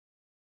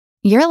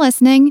You're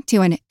listening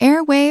to an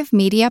Airwave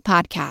Media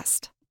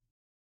Podcast.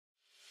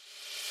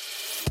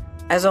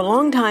 As a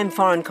longtime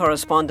foreign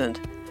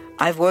correspondent,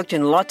 I've worked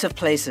in lots of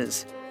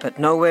places, but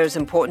nowhere as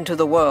important to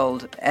the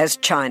world as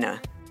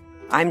China.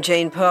 I'm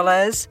Jane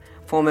Perlez,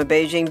 former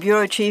Beijing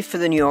bureau chief for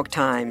the New York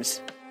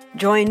Times.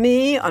 Join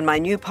me on my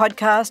new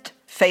podcast,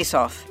 Face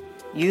Off,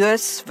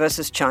 U.S.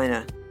 versus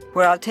China,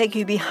 where I'll take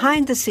you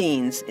behind the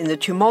scenes in the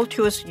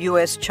tumultuous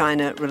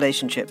U.S.-China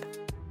relationship.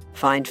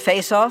 Find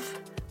Face Off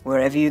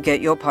wherever you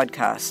get your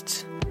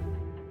podcasts.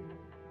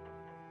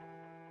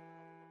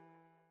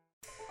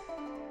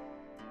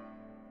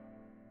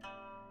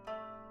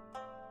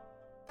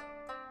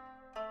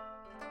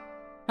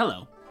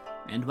 Hello,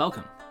 and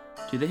welcome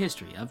to the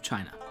History of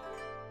China.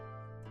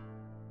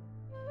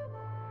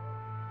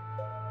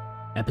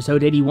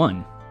 Episode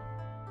 81,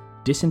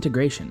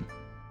 Disintegration.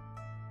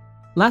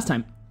 Last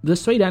time, the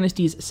Sui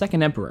dynasty's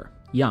second emperor,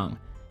 Yang,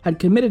 had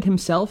committed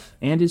himself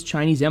and his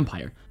Chinese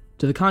empire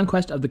to the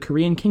conquest of the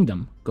Korean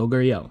kingdom,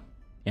 Goguryeo,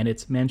 and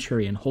its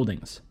Manchurian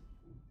holdings.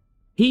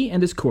 He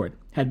and his court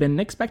had been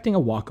expecting a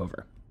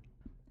walkover.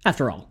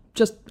 After all,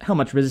 just how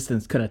much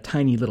resistance could a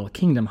tiny little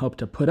kingdom hope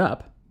to put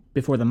up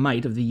before the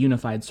might of the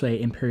unified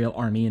Sui imperial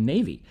army and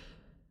navy?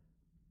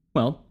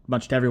 Well,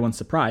 much to everyone's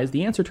surprise,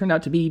 the answer turned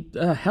out to be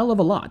a hell of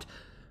a lot.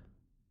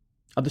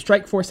 Of the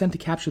strike force sent to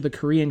capture the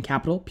Korean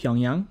capital,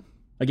 Pyongyang,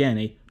 again,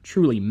 a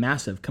truly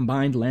massive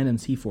combined land and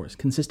sea force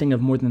consisting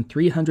of more than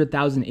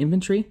 300,000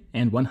 infantry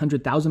and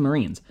 100,000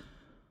 marines.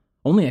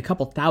 Only a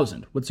couple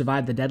thousand would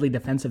survive the deadly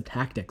defensive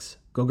tactics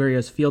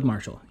Goguryeu's field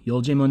marshal,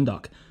 Yul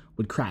Jae-mundok,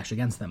 would crash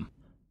against them.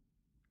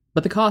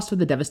 But the cost of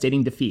the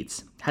devastating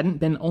defeats hadn't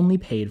been only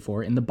paid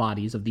for in the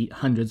bodies of the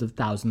hundreds of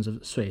thousands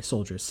of Sui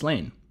soldiers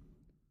slain.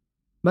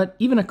 But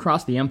even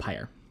across the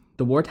empire,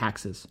 the war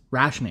taxes,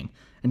 rationing,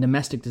 and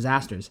domestic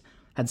disasters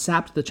had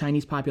sapped the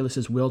Chinese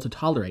populace's will to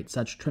tolerate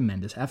such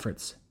tremendous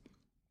efforts.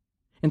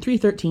 In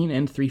 313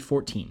 and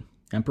 314,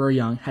 Emperor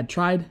Yang had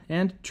tried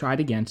and tried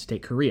again to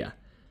take Korea,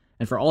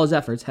 and for all his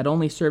efforts had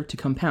only served to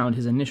compound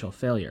his initial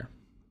failure.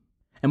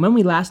 And when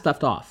we last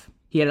left off,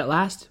 he had at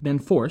last been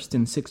forced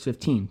in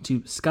 615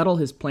 to scuttle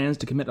his plans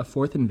to commit a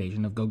fourth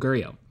invasion of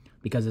Goguryeo,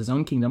 because his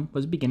own kingdom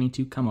was beginning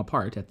to come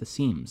apart at the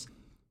seams.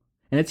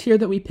 And it's here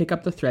that we pick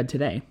up the thread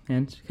today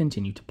and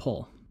continue to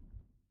pull.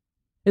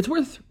 It's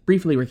worth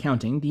briefly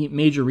recounting the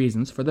major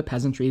reasons for the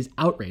peasantry's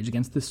outrage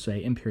against the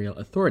Sui imperial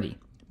authority,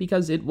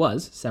 because it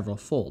was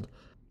several-fold.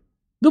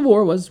 The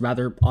war was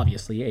rather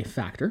obviously a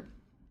factor.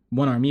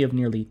 One army of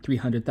nearly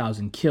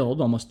 300,000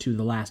 killed almost to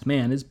the last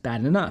man is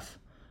bad enough.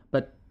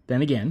 But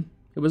then again,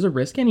 it was a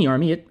risk any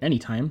army at any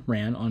time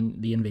ran on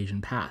the invasion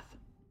path.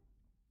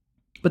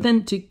 But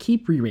then to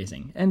keep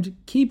re-raising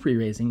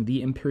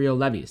the imperial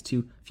levies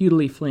to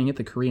futilely fling at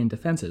the Korean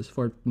defenses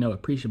for no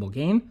appreciable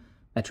gain,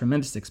 at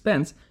tremendous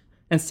expense,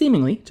 and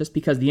seemingly just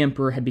because the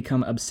emperor had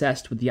become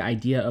obsessed with the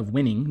idea of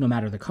winning no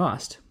matter the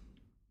cost,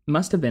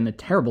 must have been a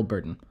terrible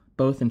burden,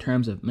 both in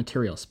terms of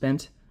material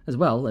spent as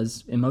well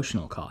as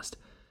emotional cost.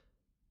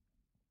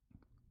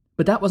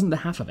 But that wasn't the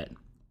half of it,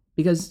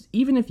 because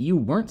even if you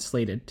weren't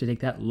slated to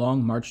take that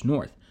long march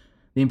north,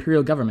 the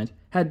imperial government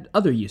had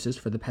other uses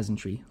for the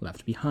peasantry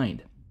left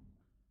behind.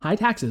 High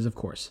taxes, of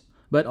course,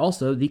 but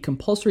also the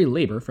compulsory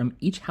labor from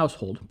each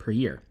household per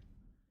year.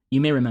 You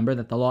may remember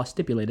that the law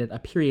stipulated a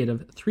period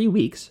of 3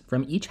 weeks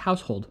from each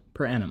household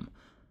per annum.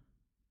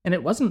 And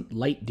it wasn't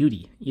light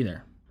duty,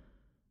 either.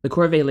 The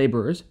corvée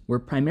laborers were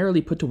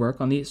primarily put to work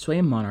on the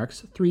Sui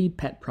monarch's 3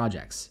 pet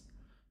projects.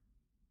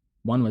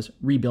 One was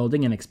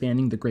rebuilding and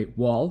expanding the Great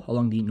Wall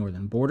along the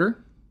northern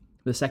border.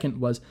 The second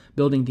was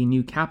building the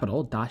new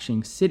capital,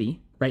 Daxing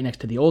City, right next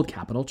to the old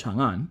capital,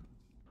 Chang'an.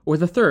 Or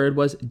the third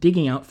was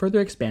digging out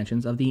further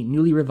expansions of the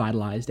newly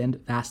revitalized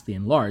and vastly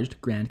enlarged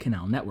Grand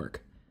Canal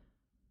network.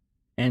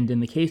 And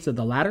in the case of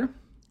the latter,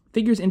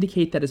 figures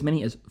indicate that as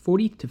many as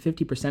 40 to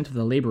 50% of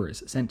the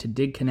laborers sent to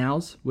dig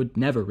canals would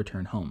never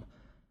return home.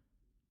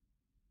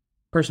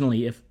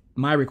 Personally, if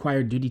my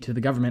required duty to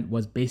the government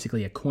was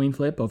basically a coin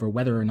flip over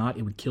whether or not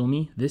it would kill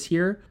me this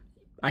year,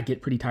 I'd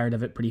get pretty tired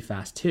of it pretty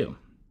fast too.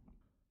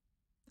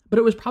 But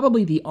it was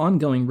probably the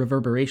ongoing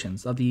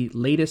reverberations of the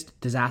latest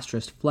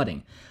disastrous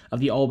flooding of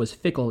the always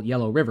fickle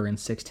Yellow River in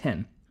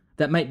 610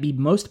 that might be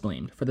most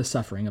blamed for the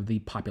suffering of the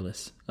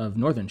populace of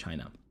northern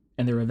China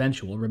and their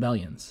eventual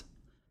rebellions.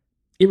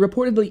 It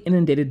reportedly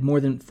inundated more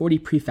than 40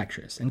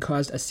 prefectures and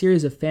caused a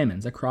series of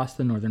famines across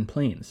the northern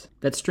plains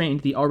that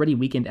strained the already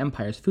weakened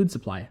empire's food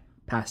supply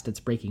past its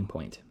breaking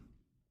point.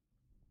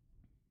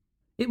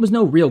 It was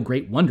no real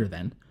great wonder,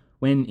 then,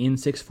 when in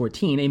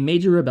 614 a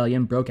major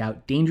rebellion broke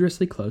out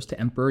dangerously close to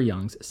Emperor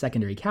Yang's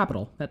secondary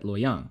capital at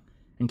Luoyang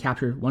and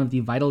captured one of the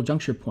vital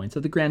juncture points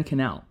of the Grand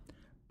Canal,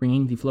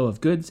 bringing the flow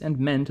of goods and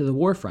men to the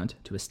war front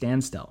to a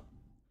standstill.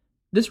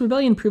 This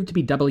rebellion proved to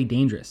be doubly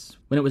dangerous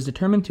when it was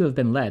determined to have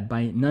been led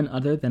by none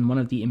other than one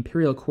of the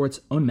imperial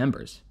court's own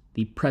members,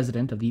 the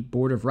president of the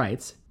Board of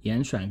Rights,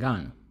 Yan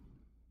Shuanggan.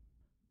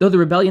 Though the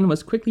rebellion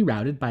was quickly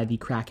routed by the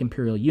crack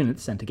imperial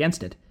units sent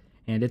against it,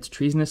 and its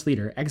treasonous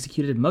leader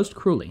executed most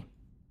cruelly,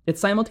 It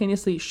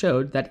simultaneously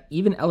showed that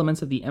even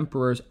elements of the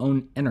emperor's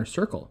own inner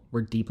circle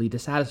were deeply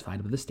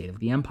dissatisfied with the state of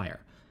the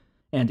empire,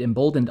 and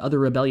emboldened other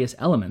rebellious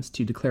elements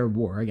to declare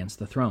war against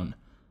the throne.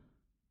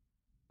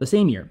 The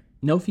same year,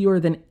 no fewer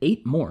than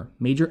 8 more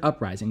major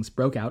uprisings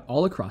broke out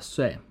all across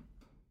Sui.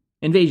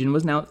 Invasion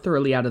was now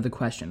thoroughly out of the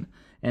question,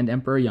 and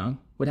Emperor Yang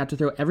would have to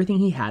throw everything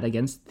he had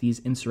against these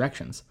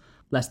insurrections,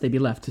 lest they be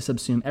left to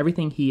subsume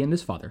everything he and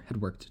his father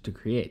had worked to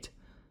create.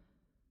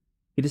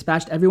 He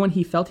dispatched everyone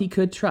he felt he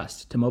could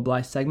trust to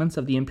mobilize segments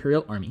of the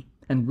imperial army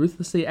and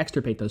ruthlessly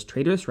extirpate those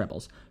traitorous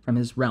rebels from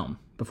his realm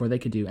before they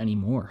could do any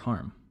more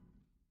harm.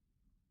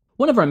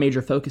 One of our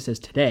major focuses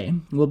today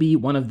will be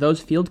one of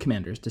those field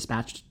commanders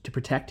dispatched to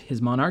protect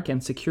his monarch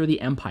and secure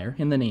the empire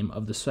in the name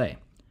of the Sui.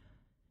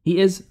 He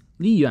is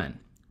Li Yuan,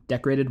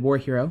 decorated war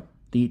hero,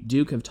 the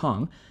Duke of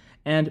Tong,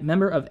 and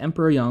member of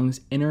Emperor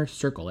Yang's inner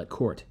circle at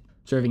court,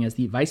 serving as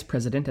the vice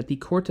president at the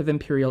Court of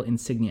Imperial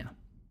Insignia.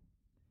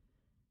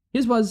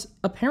 His was,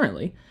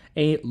 apparently,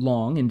 a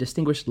long and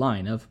distinguished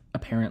line of,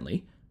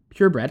 apparently,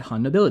 purebred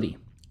Han nobility,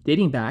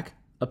 dating back,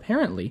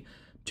 apparently,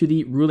 to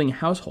the ruling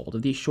household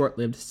of the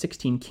short-lived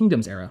 16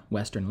 Kingdoms era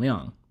Western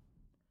Liang.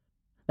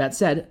 That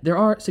said, there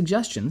are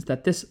suggestions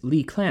that this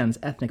Li clan's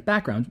ethnic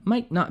background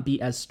might not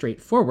be as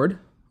straightforward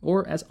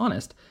or as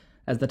honest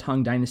as the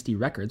Tang Dynasty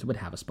records would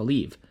have us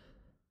believe.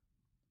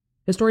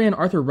 Historian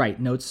Arthur Wright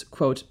notes,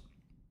 quote,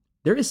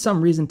 "There is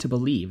some reason to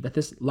believe that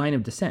this line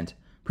of descent,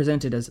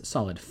 presented as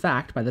solid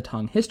fact by the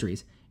Tang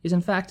histories, is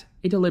in fact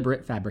a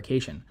deliberate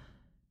fabrication.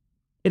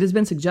 It has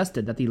been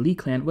suggested that the Li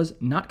clan was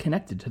not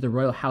connected to the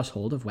royal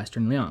household of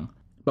Western Liang,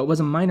 but was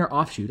a minor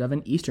offshoot of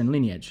an eastern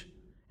lineage,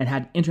 and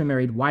had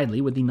intermarried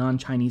widely with the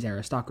non-Chinese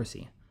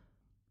aristocracy.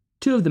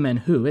 2 of the men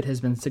who, it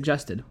has been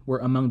suggested, were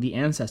among the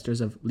ancestors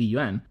of Li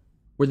Yuan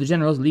were the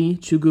generals Li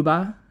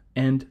Chuguba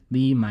and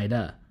Li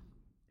Maida,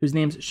 whose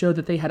names show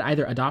that they had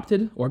either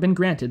adopted or been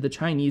granted the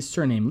Chinese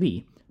surname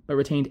Li, but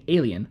retained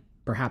alien,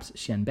 perhaps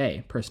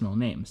Xianbei, personal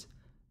names."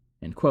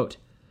 End quote.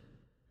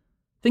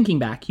 Thinking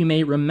back, you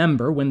may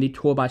remember when the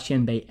Tuoba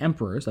Xianbei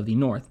emperors of the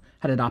north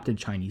had adopted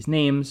Chinese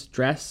names,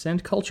 dress,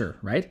 and culture,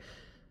 right?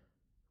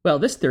 Well,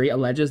 this theory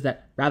alleges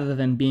that rather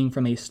than being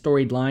from a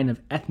storied line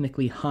of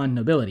ethnically Han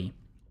nobility,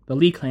 the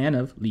Li clan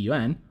of Li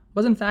Yuan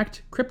was in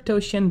fact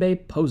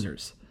crypto-Xianbei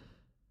posers.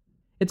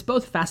 It's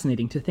both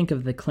fascinating to think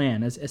of the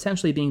clan as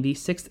essentially being the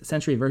 6th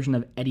century version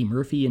of Eddie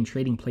Murphy in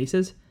Trading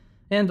Places,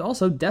 and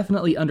also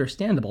definitely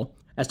understandable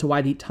as to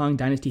why the Tang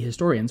Dynasty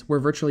historians were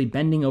virtually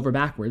bending over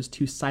backwards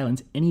to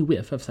silence any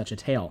whiff of such a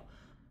tale.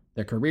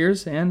 Their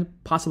careers, and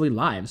possibly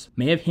lives,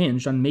 may have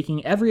hinged on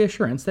making every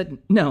assurance that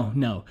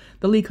no,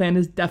 the Li clan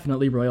is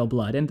definitely royal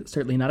blood, and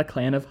certainly not a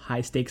clan of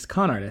high-stakes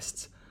con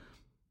artists.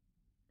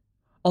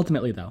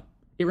 Ultimately, though,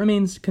 it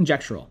remains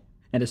conjectural,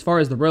 and as far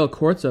as the royal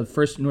courts of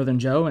first Northern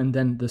Zhou and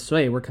then the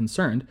Sui were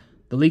concerned,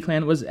 the Li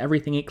clan was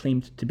everything it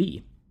claimed to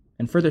be,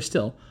 and further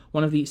still,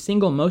 one of the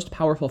single most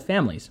powerful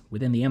families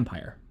within the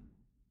empire.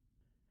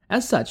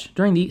 As such,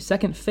 during the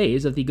second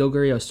phase of the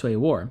Goguryeo-Sui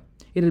War,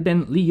 it had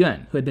been Li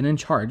Yuan who had been in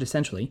charge,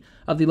 essentially,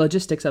 of the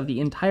logistics of the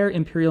entire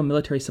imperial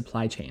military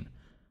supply chain,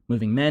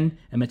 moving men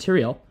and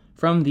material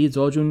from the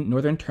Zhoujun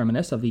northern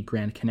terminus of the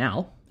Grand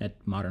Canal, at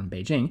modern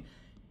Beijing,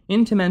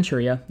 into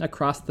Manchuria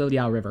across the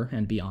Liao River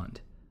and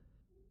beyond.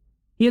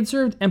 He had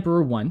served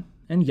Emperor Wen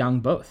and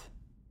Yang both,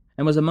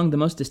 and was among the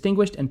most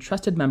distinguished and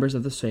trusted members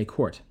of the Sui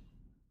court.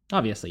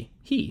 Obviously,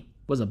 he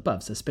was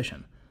above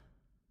suspicion.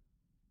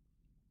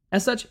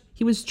 As such,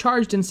 he was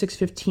charged in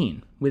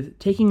 615 with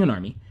taking an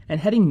army and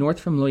heading north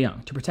from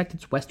Luoyang to protect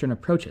its western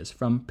approaches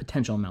from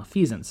potential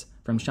malfeasance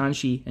from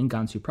Shanxi and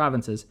Gansu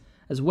provinces,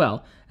 as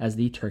well as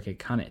the Turkic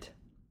Khanate.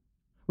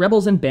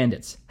 Rebels and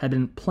bandits had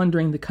been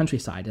plundering the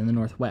countryside in the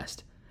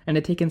northwest, and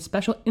had taken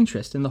special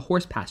interest in the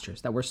horse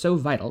pastures that were so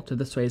vital to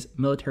the Sui's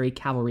military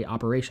cavalry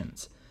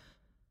operations.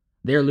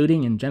 Their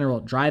looting and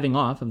general driving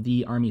off of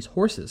the army's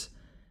horses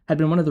had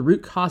been one of the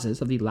root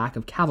causes of the lack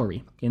of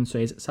cavalry in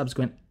Sui's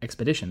subsequent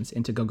expeditions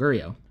into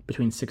Goguryeo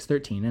between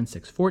 613 and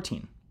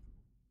 614.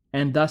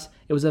 And thus,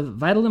 it was of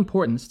vital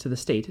importance to the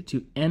state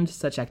to end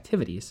such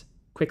activities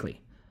quickly.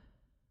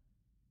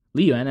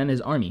 Li Yuan and his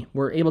army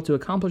were able to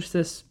accomplish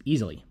this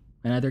easily,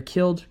 and either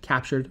killed,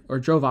 captured, or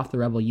drove off the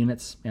rebel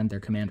units and their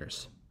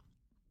commanders.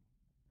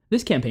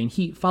 This campaign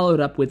he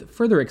followed up with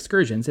further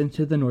excursions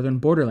into the northern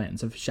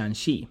borderlands of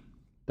Shanxi,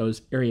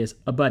 those areas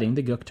abutting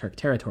the Gokturk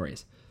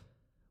territories,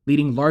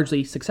 leading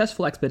largely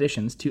successful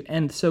expeditions to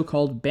end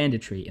so-called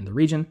banditry in the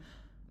region,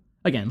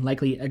 again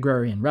likely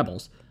agrarian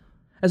rebels,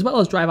 as well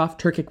as drive off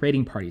Turkic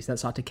raiding parties that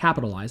sought to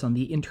capitalize on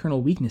the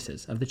internal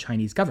weaknesses of the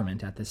Chinese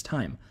government at this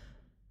time.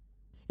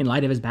 In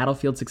light of his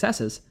battlefield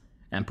successes,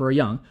 Emperor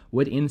Yang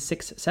would in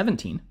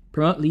 617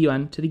 promote Li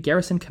Yuan to the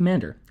garrison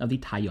commander of the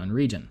Taiyuan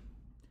region.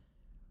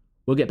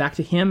 We'll get back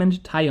to him and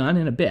Taiyuan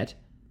in a bit,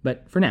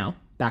 but for now,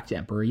 back to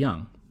Emperor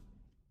Yang.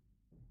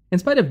 In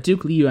spite of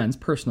Duke Li Yuan's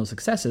personal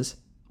successes,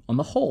 on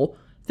the whole,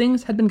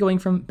 things had been going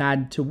from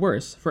bad to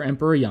worse for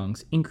Emperor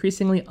Yang's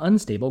increasingly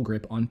unstable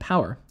grip on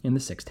power in the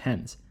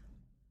 610s.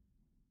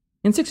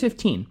 In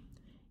 615,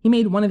 he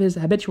made one of his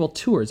habitual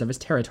tours of his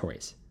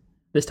territories,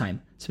 this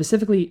time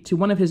specifically to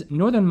one of his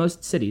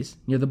northernmost cities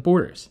near the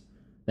borders,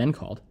 then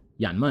called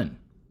Yanmen.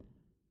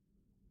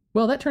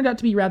 Well, that turned out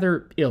to be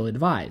rather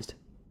ill-advised.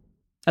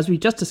 As we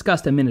just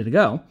discussed a minute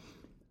ago,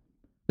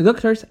 the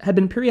Gokturks had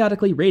been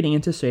periodically raiding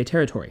into Sui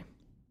territory,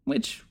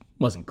 which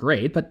wasn't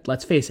great, but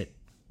let's face it,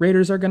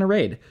 raiders are going to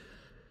raid.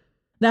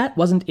 That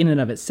wasn't in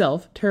and of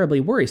itself terribly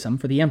worrisome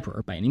for the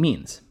emperor by any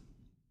means.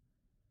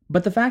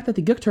 But the fact that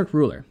the Gokturk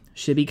ruler,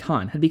 Shibi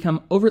Khan, had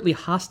become overtly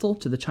hostile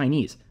to the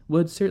Chinese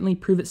would certainly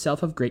prove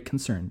itself of great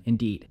concern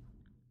indeed.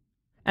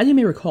 As you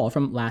may recall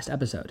from last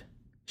episode,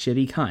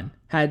 Shibi Khan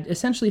had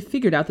essentially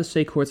figured out the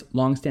Sui court's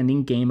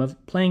long-standing game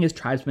of playing his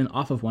tribesmen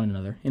off of one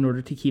another in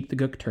order to keep the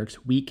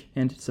Gokturks weak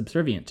and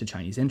subservient to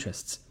Chinese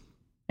interests.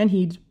 And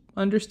he'd,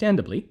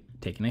 understandably,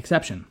 taken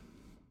exception.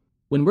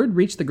 When word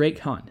reached the Great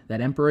Khan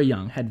that Emperor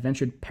Yang had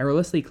ventured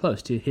perilously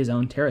close to his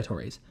own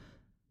territories,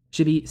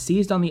 Shibi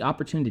seized on the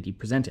opportunity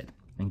presented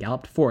and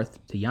galloped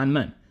forth to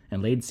Yanmen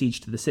and laid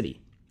siege to the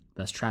city,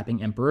 thus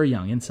trapping Emperor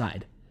Yang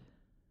inside.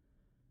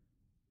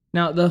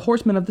 Now, the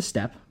horsemen of the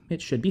steppe,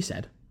 it should be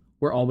said,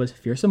 were always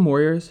fearsome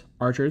warriors,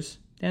 archers,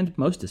 and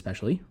most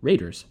especially,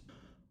 raiders.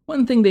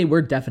 One thing they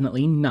were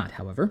definitely not,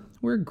 however,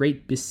 were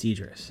great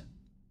besiegers,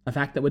 a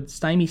fact that would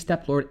stymie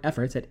steppe lord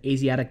efforts at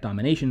Asiatic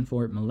domination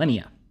for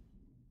millennia.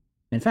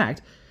 In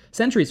fact,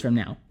 centuries from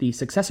now, the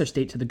successor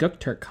state to the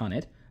Gokturk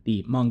Khanate,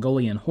 the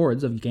Mongolian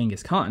hordes of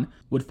Genghis Khan,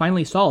 would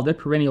finally solve their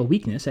perennial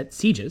weakness at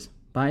sieges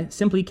by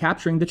simply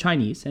capturing the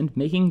Chinese and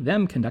making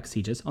them conduct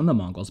sieges on the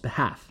Mongols'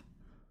 behalf.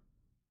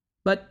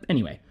 But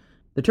anyway,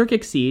 the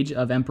Turkic siege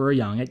of Emperor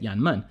Yang at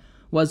Yanmen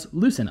was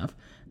loose enough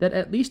that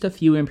at least a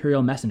few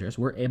imperial messengers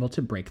were able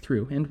to break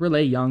through and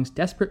relay Yang's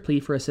desperate plea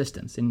for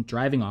assistance in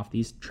driving off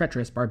these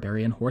treacherous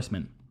barbarian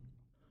horsemen.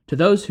 To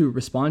those who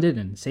responded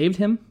and saved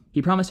him,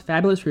 he promised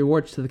fabulous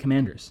rewards to the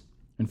commanders,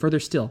 and further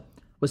still,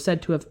 was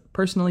said to have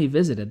personally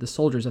visited the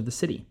soldiers of the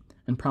city,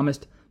 and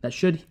promised that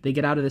should they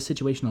get out of this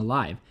situation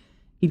alive,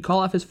 he'd call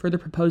off his further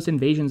proposed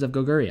invasions of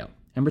Goguryeo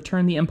and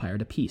return the empire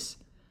to peace.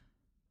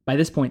 By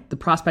this point, the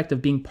prospect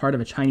of being part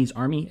of a Chinese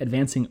army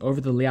advancing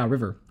over the Liao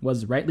River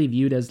was rightly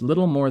viewed as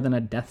little more than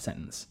a death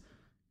sentence,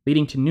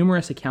 leading to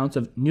numerous accounts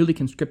of newly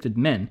conscripted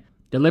men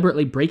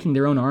deliberately breaking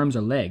their own arms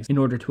or legs in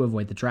order to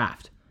avoid the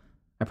draft,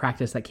 a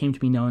practice that came to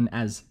be known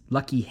as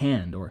lucky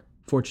hand or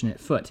fortunate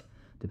foot,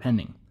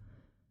 depending.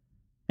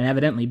 And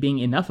evidently being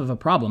enough of a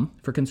problem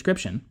for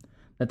conscription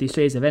that the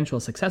Sui's eventual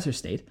successor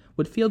state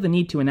would feel the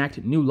need to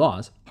enact new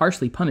laws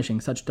harshly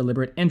punishing such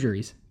deliberate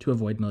injuries to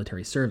avoid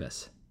military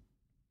service.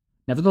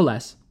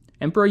 Nevertheless,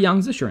 Emperor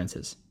Yang's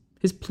assurances,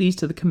 his pleas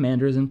to the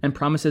commanders and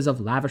promises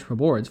of lavish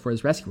rewards for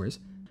his rescuers,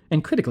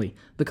 and critically,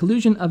 the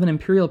collusion of an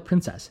imperial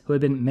princess who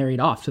had been married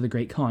off to the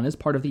Great Khan as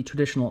part of the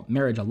traditional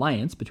marriage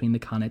alliance between the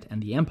Khanate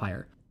and the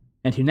empire,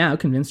 and who now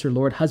convinced her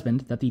lord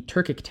husband that the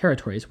Turkic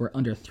territories were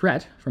under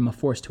threat from a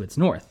force to its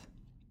north,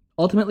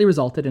 ultimately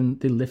resulted in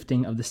the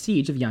lifting of the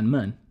siege of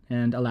Yanmen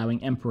and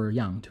allowing Emperor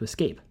Yang to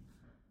escape.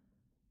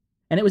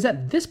 And it was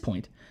at this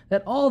point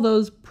that all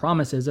those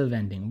promises of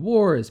ending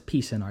wars,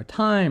 peace in our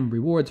time,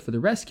 rewards for the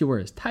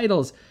rescuers,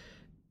 titles,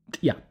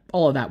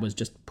 all of that was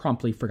just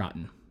promptly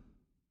forgotten.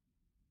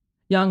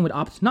 Yang would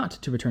opt not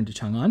to return to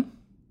Chang'an,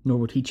 nor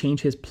would he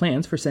change his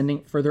plans for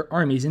sending further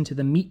armies into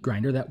the meat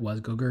grinder that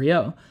was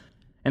Goguryeo,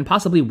 and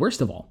possibly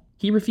worst of all,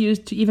 he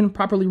refused to even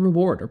properly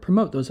reward or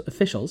promote those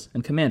officials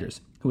and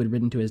commanders who had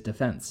ridden to his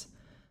defense.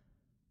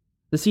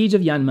 The siege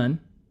of Yanmen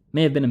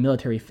may have been a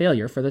military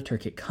failure for the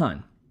Turkic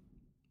Khan,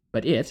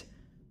 but it,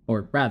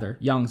 or rather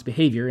Yang's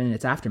behavior in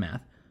its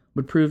aftermath,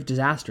 would prove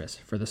disastrous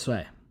for the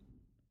Sui.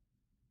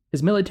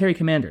 His military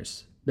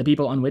commanders, the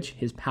people on which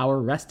his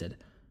power rested,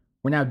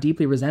 were now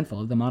deeply resentful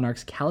of the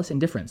monarch's callous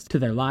indifference to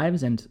their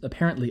lives and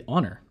apparently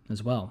honor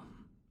as well.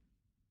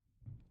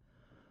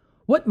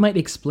 What might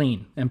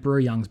explain Emperor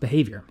Yang's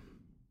behavior?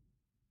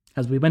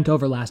 As we went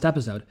over last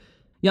episode,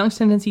 Yang's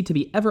tendency to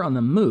be ever on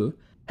the move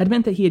had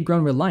meant that he had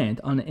grown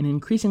reliant on an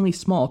increasingly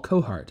small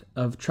cohort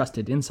of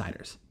trusted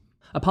insiders,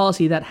 a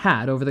policy that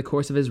had, over the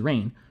course of his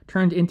reign,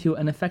 turned into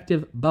an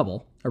effective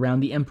bubble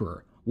around the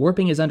emperor,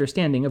 warping his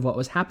understanding of what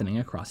was happening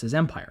across his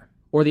empire,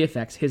 or the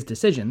effects his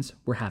decisions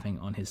were having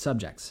on his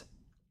subjects.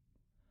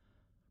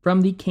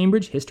 From the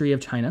Cambridge History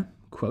of China,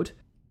 quote,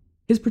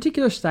 "His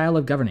particular style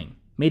of governing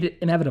made it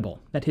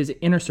inevitable that his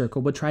inner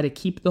circle would try to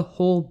keep the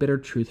whole bitter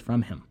truth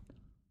from him.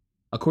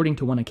 According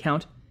to one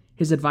account,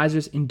 his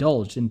advisors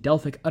indulged in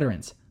Delphic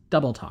utterance,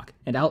 double talk,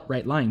 and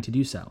outright lying to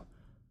do so.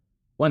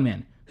 One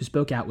man who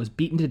spoke out was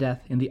beaten to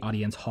death in the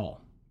audience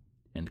hall."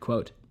 End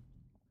quote.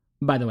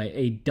 By the way,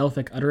 a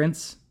Delphic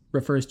utterance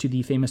refers to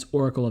the famous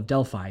Oracle of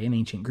Delphi in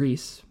ancient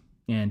Greece,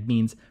 and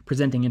means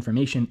presenting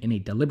information in a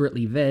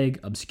deliberately vague,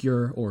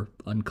 obscure, or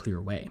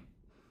unclear way.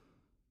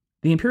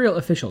 The imperial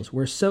officials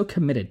were so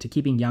committed to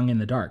keeping Yang in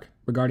the dark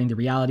regarding the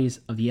realities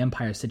of the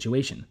empire's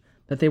situation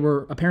that they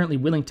were apparently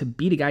willing to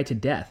beat a guy to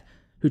death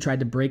who tried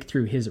to break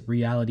through his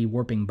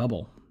reality-warping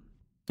bubble.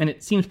 And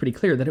it seems pretty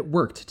clear that it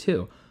worked,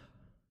 too.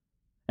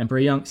 Emperor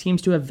Yang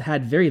seems to have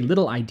had very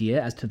little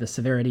idea as to the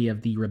severity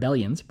of the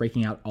rebellions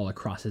breaking out all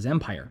across his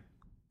empire.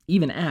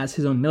 even as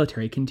his own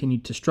military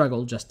continued to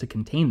struggle just to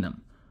contain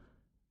them.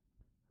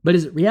 But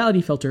his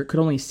reality filter could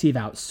only sieve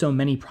out so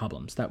many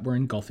problems that were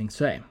engulfing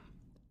Sui.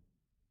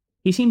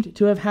 He seemed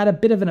to have had a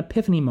bit of an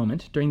epiphany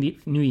moment during the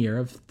new year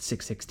of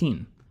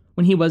 616,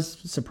 when he was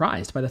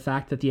surprised by the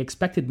fact that the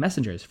expected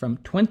messengers from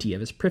 20 of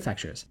his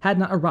prefectures had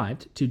not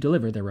arrived to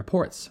deliver their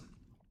reports.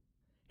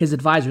 His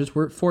advisors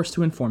were forced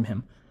to inform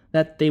him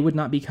that they would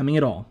not be coming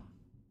at all,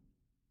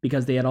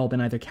 because they had all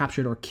been either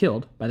captured or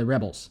killed by the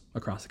rebels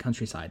across the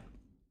countryside.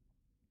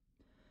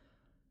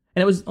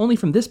 And it was only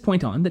from this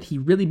point on that he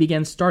really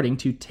began starting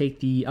to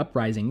take the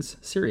uprisings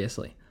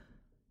seriously.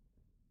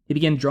 He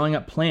began drawing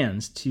up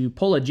plans to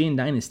pull a Jin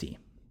dynasty,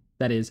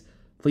 that is,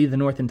 flee the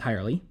north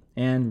entirely,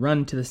 and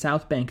run to the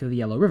south bank of the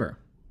Yellow River.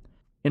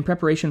 In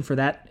preparation for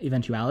that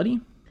eventuality,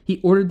 he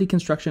ordered the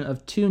construction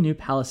of 2 new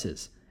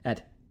palaces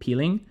at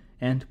Piling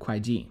and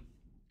Kuaiji.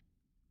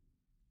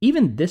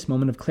 Even this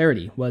moment of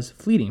clarity was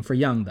fleeting for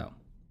Yang, though,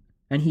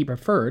 and he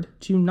preferred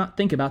to not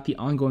think about the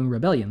ongoing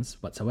rebellions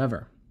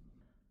whatsoever.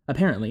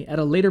 Apparently, at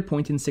a later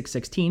point in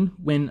 616,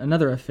 when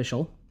another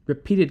official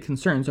repeated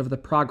concerns over the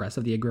progress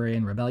of the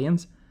agrarian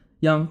rebellions,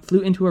 Yang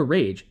flew into a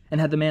rage and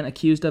had the man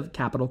accused of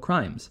capital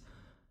crimes.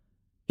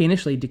 He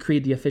initially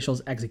decreed the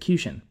official's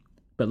execution,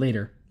 but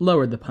later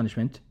lowered the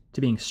punishment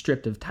to being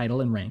stripped of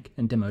title and rank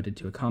and demoted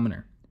to a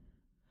commoner.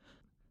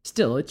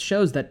 Still, it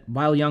shows that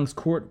while Yang's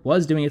court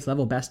was doing its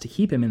level best to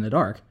keep him in the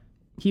dark,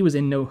 he was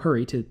in no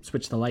hurry to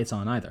switch the lights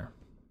on either.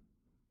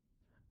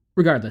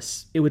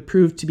 Regardless, it would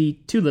prove to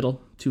be too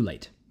little, too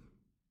late.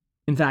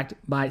 In fact,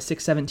 by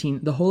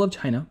 617, the whole of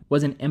China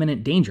was in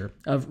imminent danger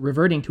of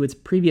reverting to its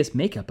previous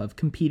makeup of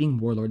competing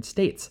warlord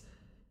states.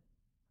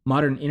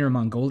 Modern Inner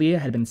Mongolia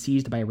had been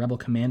seized by a rebel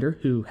commander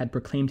who had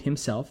proclaimed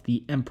himself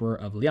the Emperor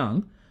of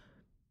Liang.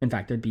 In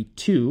fact, there'd be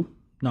 2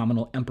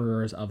 nominal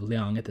emperors of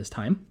Liang at this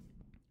time.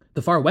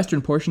 The far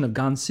western portion of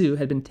Gansu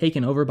had been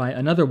taken over by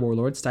another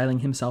warlord styling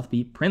himself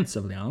the Prince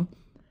of Liang,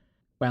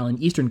 while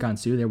in eastern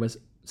Gansu there was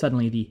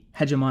suddenly the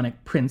hegemonic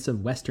Prince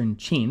of Western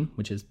Qin,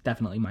 which is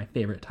definitely my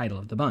favorite title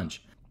of the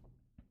bunch.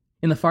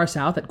 In the far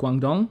south at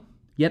Guangdong,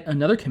 yet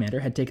another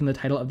commander had taken the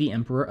title of the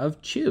Emperor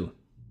of Chu.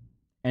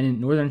 And in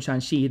northern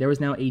Shanxi, there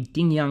was now a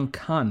Dingyang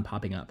Khan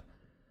popping up.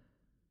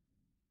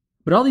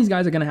 But all these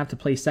guys are going to have to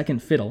play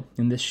second fiddle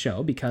in this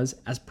show because,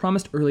 as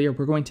promised earlier,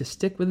 we're going to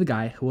stick with the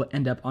guy who will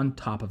end up on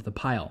top of the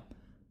pile,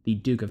 the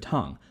Duke of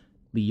Tang,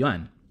 Li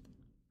Yuan,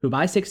 who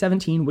by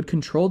 617 would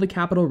control the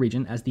capital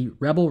region as the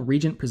rebel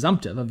regent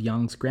presumptive of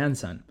Yang's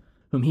grandson,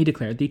 whom he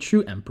declared the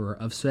true emperor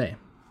of Sui.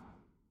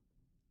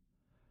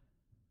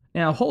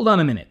 Now, hold on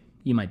a minute,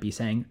 you might be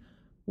saying.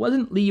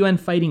 Wasn't Li Yuan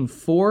fighting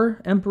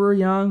for Emperor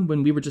Yang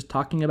when we were just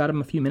talking about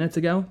him a few minutes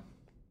ago?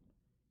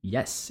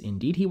 Yes,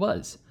 indeed he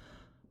was.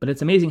 But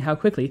it's amazing how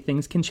quickly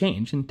things can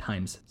change in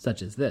times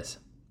such as this.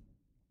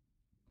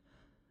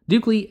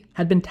 Duke Li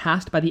had been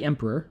tasked by the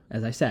emperor,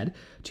 as I said,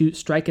 to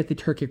strike at the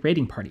Turkic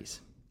raiding parties.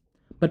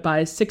 But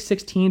by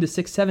 616 to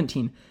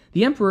 617,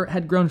 the emperor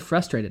had grown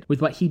frustrated with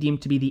what he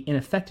deemed to be the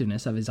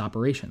ineffectiveness of his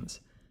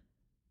operations.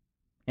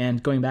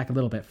 And going back a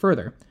little bit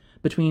further,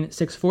 between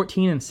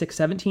 614 and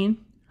 617,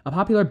 a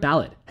popular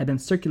ballad had been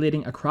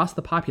circulating across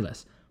the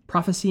populace,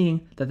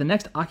 prophesying that the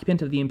next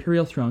occupant of the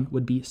imperial throne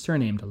would be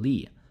surnamed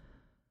Li.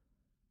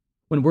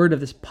 When word of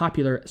this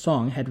popular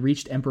song had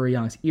reached Emperor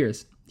Yang's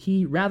ears,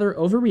 he rather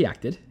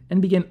overreacted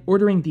and began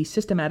ordering the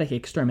systematic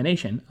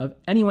extermination of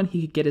anyone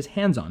he could get his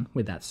hands on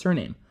with that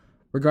surname,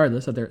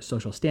 regardless of their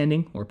social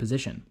standing or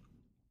position.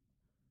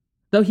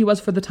 Though he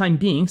was for the time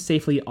being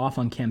safely off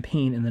on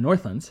campaign in the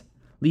Northlands,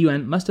 Li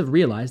Yuan must have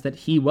realized that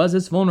he was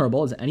as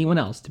vulnerable as anyone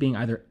else to being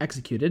either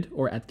executed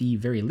or at the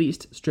very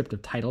least stripped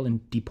of title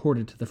and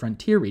deported to the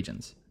frontier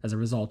regions as a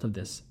result of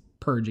this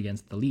purge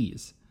against the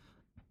Lis.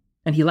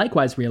 And he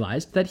likewise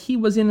realized that he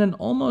was in an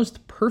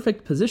almost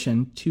perfect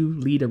position to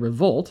lead a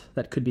revolt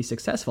that could be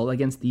successful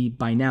against the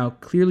by now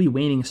clearly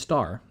waning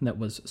star that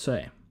was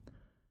Sui.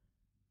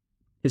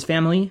 His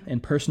family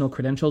and personal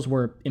credentials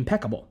were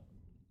impeccable.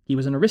 He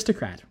was an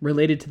aristocrat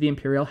related to the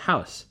imperial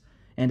house,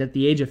 and at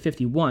the age of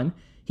 51,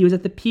 he was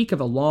at the peak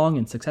of a long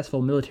and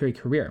successful military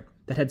career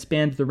that had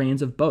spanned the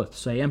reigns of both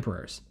Sui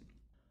emperors.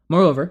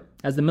 Moreover,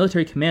 as the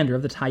military commander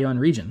of the Taiyuan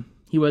region,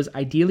 he was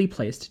ideally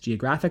placed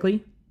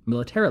geographically,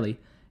 militarily,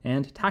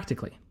 and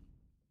tactically.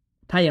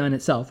 Taiyuan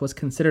itself was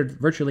considered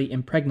virtually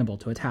impregnable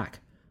to attack,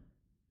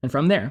 and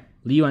from there,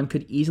 Li Yuan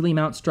could easily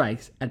mount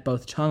strikes at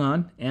both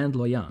Chang'an and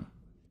Luoyang,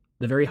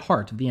 the very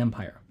heart of the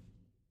empire.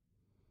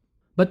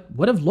 But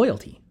what of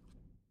loyalty?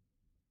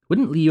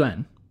 Wouldn't Li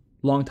Yuan,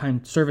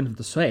 longtime servant of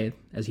the Sui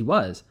as he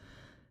was,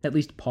 at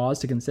least pause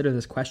to consider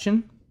this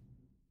question?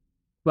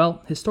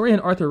 Well, historian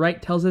Arthur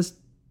Wright tells us,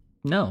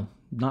 no,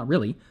 not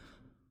really,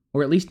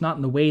 or at least not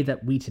in the way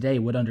that we today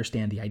would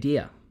understand the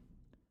idea.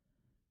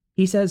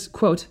 He says,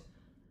 quote,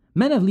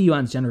 "Men of Li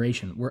Yuan's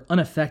generation were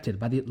unaffected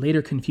by the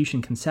later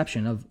Confucian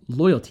conception of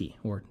loyalty,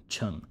 or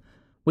cheng,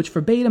 which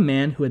forbade a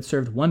man who had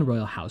served one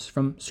royal house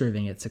from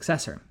serving its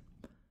successor.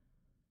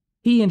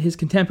 He and his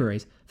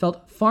contemporaries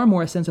felt far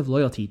more a sense of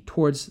loyalty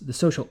towards the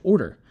social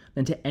order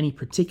than to any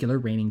particular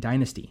reigning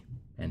dynasty,"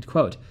 end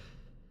quote,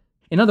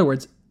 In other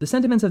words, the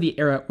sentiments of the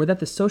era were that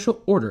the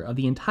social order of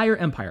the entire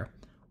empire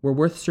were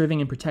worth serving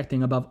and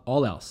protecting above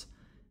all else.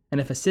 And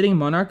if a sitting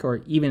monarch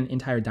or even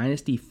entire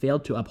dynasty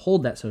failed to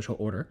uphold that social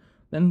order,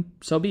 then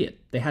so be it.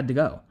 They had to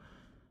go.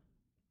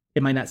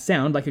 It might not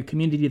sound like a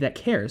community that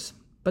cares,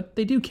 but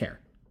they do care.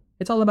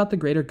 It's all about the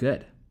greater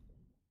good.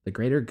 The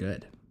greater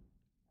good.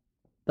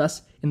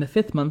 Thus, in the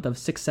 5th month of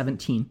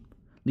 617,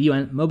 Li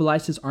Yuan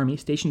mobilized his army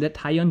stationed at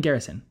Taiyuan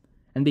Garrison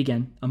and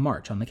began a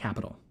march on the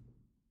capital.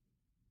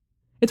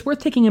 It's worth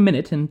taking a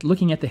minute and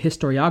looking at the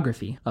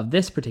historiography of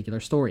this particular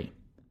story,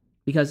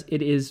 because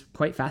it is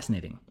quite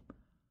fascinating.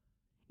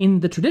 In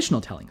the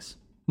traditional tellings,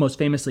 most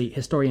famously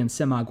historian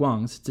Sima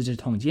Guang's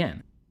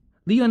Disintegration,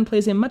 Li Yuan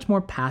plays a much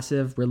more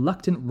passive,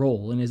 reluctant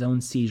role in his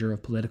own seizure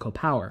of political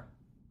power,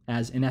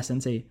 as in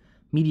essence a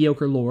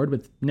mediocre lord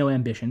with no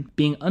ambition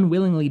being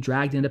unwillingly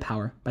dragged into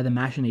power by the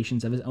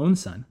machinations of his own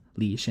son,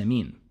 Li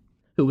Shimin,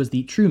 who was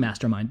the true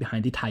mastermind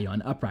behind the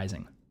Taiyuan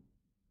uprising.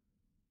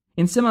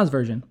 In Sima's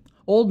version,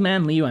 old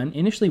man Li Yuan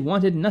initially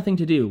wanted nothing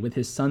to do with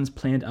his son's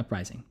planned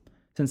uprising,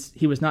 since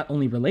he was not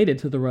only related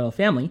to the royal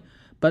family,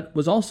 but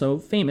was also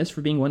famous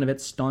for being one of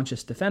its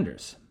staunchest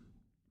defenders.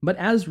 But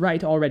as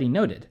Wright already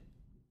noted,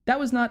 that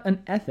was not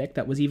an ethic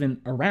that was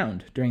even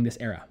around during this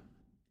era,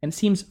 and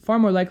seems far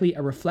more likely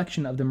a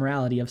reflection of the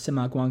morality of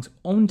Sima Guang's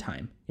own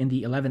time in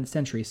the 11th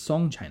century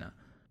Song China.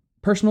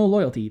 Personal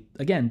loyalty,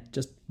 again,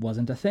 just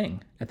wasn't a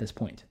thing at this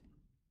point.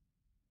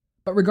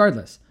 But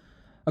regardless,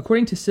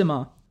 according to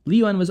Sima, Li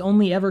Yuan was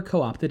only ever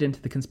co-opted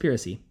into the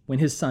conspiracy when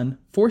his son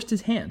forced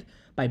his hand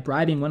by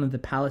bribing one of the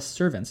palace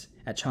servants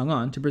at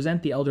Chang'an to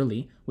present the elder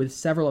Li with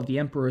several of the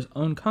emperor's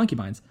own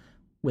concubines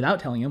without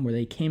telling him where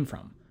they came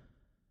from.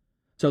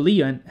 So Li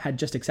Yuan had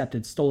just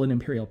accepted stolen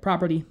imperial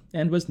property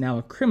and was now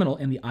a criminal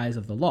in the eyes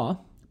of the law,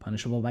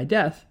 punishable by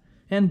death,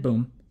 and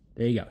boom,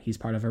 there you go, he's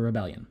part of a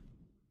rebellion.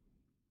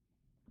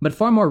 But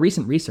far more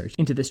recent research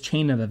into this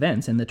chain of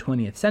events in the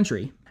 20th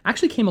century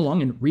actually came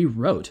along and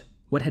rewrote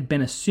what had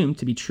been assumed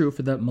to be true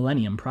for the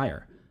millennium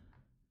prior.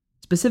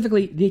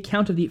 Specifically, the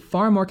account of the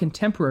far more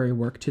contemporary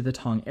work to the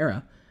Tang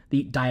era,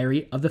 the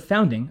Diary of the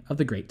Founding of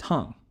the Great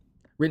Tang,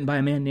 written by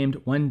a man named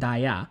Wen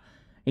Daya,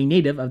 a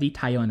native of the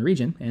Taiyuan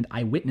region and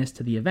eyewitness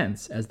to the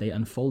events as they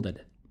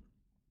unfolded.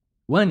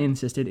 Wen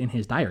insisted in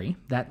his diary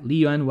that Li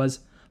Yuan was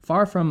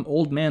far from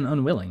old man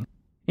unwilling,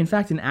 in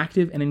fact an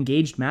active and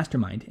engaged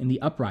mastermind in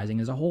the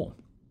uprising as a whole.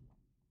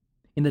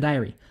 In the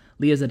diary,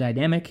 Li is a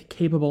dynamic,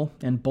 capable,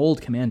 and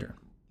bold commander,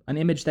 an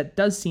image that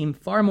does seem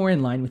far more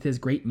in line with his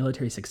great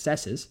military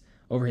successes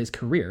over his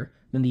career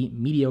than the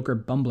mediocre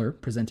bumbler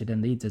presented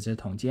in the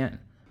Disintegration.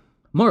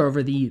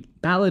 Moreover, the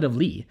Ballad of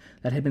Li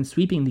that had been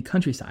sweeping the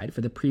countryside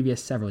for the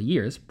previous several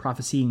years,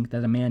 prophesying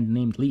that a man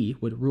named Li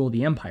would rule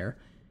the empire,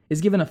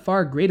 is given a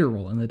far greater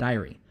role in the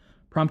diary,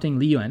 prompting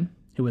Li Yuan,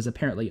 who was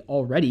apparently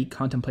already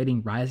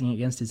contemplating rising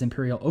against his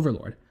imperial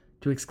overlord,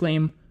 to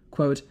exclaim,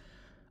 quote,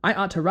 "I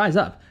ought to rise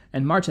up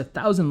and march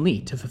 1,000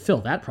 li to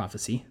fulfill that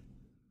prophecy."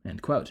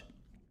 End quote.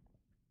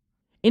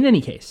 In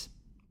any case,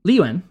 Li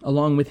Yuan,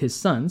 along with his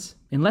sons,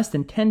 in less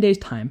than 10 days'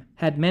 time,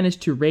 had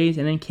managed to raise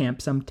and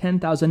encamp some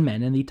 10,000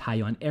 men in the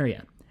Taiyuan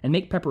area and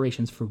make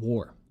preparations for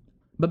war.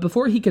 But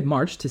before he could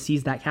march to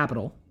seize that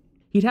capital,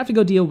 he'd have to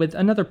go deal with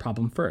another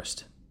problem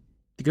first: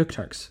 the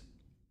Gokturks.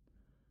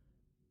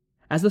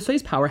 As the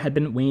Sui's power had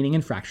been waning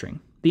and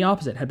fracturing, the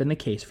opposite had been the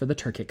case for the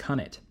Turkic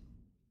Khanate.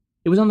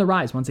 It was on the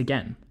rise once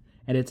again,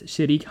 and its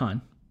Shiri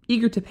Khan,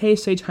 eager to pay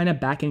Sui China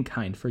back in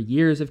kind for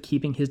years of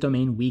keeping his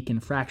domain weak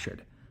and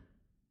fractured.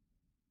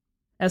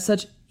 As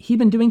such, he'd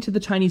been doing to the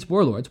Chinese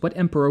warlords what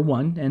Emperor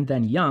Wen and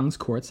then Yang's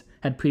courts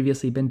had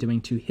previously been doing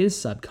to his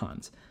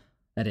sub-khans,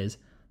 that is,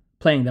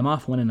 playing them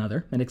off one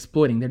another and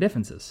exploiting their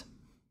differences.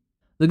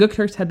 The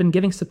Gokturks had been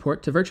giving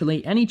support to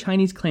virtually any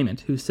Chinese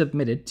claimant who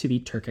submitted to the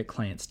Turkic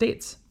client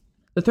states.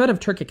 The threat of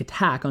Turkic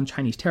attack on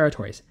Chinese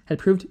territories had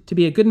proved to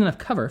be a good enough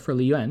cover for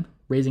Li Yuan,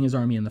 raising his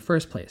army in the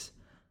first place.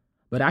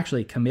 But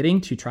actually committing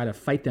to try to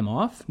fight them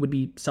off would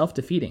be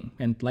self-defeating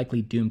and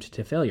likely doomed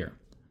to failure.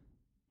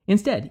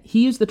 Instead,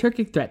 he used the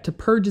Turkic threat to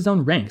purge his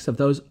own ranks of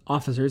those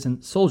officers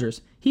and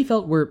soldiers he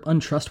felt were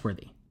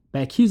untrustworthy, by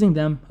accusing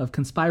them of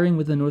conspiring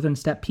with the Northern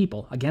Steppe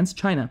people against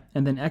China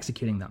and then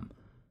executing them.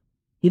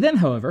 He then,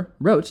 however,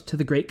 wrote to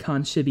the great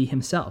Khan Shibi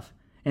himself,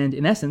 and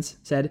in essence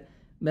said,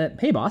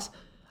 "Hey boss,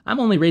 I'm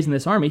only raising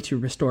this army to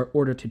restore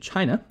order to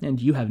China,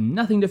 and you have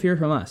nothing to fear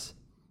from us.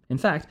 In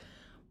fact,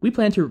 we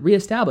plan to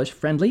reestablish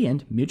friendly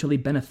and mutually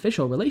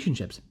beneficial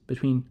relationships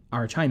between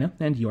our China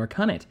and your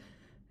Khanate,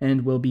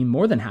 and we'll be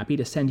more than happy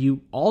to send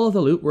you all of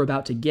the loot we're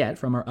about to get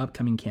from our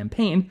upcoming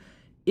campaign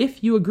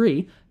if you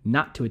agree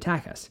not to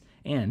attack us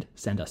and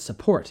send us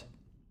support."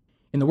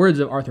 In the words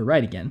of Arthur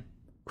Wright again,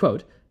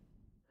 quote,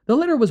 "The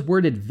letter was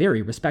worded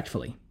very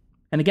respectfully,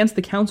 and against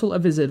the counsel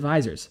of his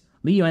advisors,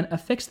 Li Yuan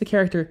affixed the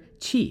character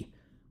qi,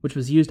 which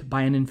was used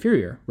by an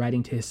inferior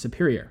writing to his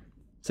superior,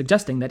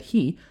 suggesting that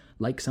he,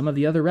 like some of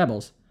the other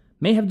rebels,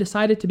 may have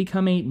decided to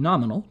become a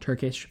nominal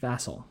Turkish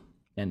vassal."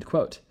 End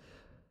quote.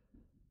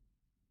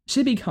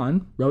 Shibi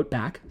Khan wrote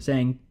back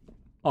saying,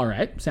 "All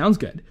right, sounds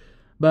good,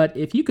 But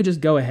if you could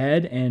just go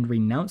ahead and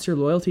renounce your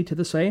loyalty to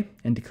the Sui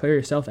and declare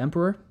yourself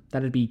emperor,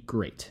 that'd be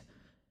great.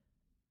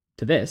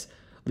 To this,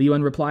 Li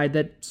Yuan replied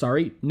that,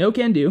 sorry, no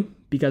can do,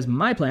 because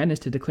my plan is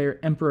to declare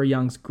Emperor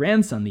Yang's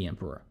grandson the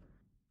emperor.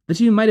 The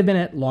two might have been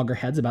at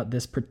loggerheads about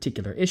this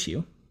particular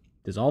issue,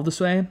 dissolve the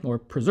Sui or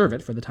preserve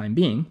it for the time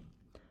being,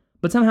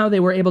 but somehow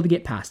they were able to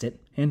get past it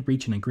and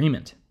reach an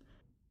agreement.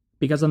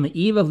 Because on the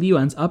eve of Li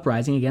Yuan's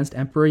uprising against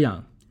Emperor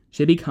Yang,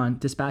 Shibi Khan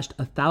dispatched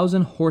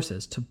 1,000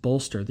 horses to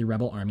bolster the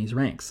rebel army's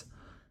ranks,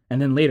 and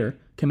then later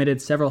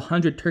committed several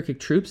hundred Turkic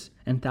troops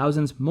and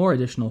thousands more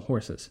additional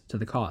horses to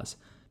the cause.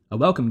 A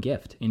welcome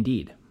gift,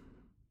 indeed.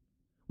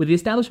 With the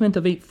establishment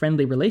of a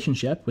friendly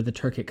relationship with the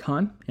Turkic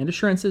Khan and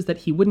assurances that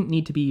he wouldn't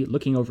need to be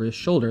looking over his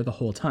shoulder the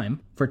whole time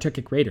for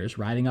Turkic raiders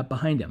riding up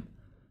behind him,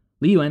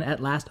 Li Yuan at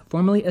last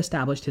formally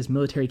established his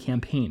military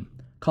campaign,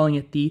 calling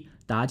it the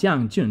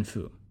Dajiang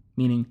Junfu,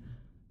 meaning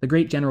the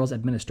Great General's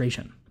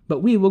Administration. But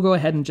we will go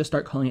ahead and just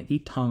start calling it the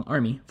Tang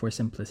Army for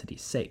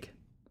simplicity's sake.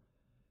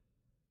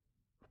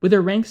 With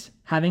their ranks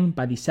having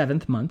by the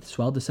 7th month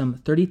swelled to some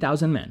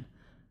 30,000 men,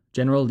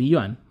 General Li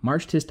Yuan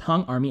marched his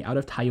Tang army out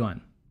of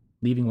Taiyuan,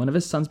 leaving one of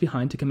his sons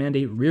behind to command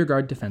a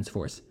rearguard defense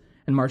force,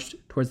 and marched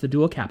towards the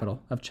dual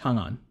capital of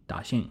Chang'an,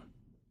 Daxing.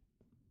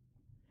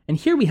 And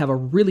here we have a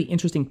really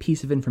interesting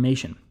piece of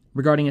information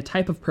regarding a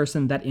type of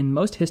person that in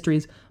most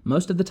histories,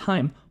 most of the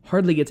time,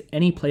 hardly gets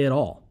any play at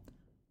all: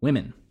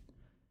 women.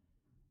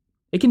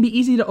 It can be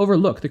easy to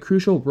overlook the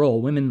crucial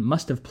role women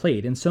must have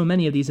played in so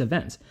many of these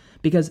events,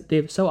 because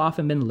they've so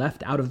often been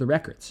left out of the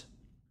records.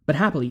 But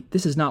happily,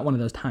 this is not one of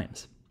those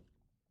times.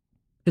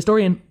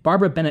 Historian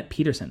Barbara Bennett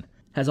Peterson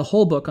has a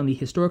whole book on the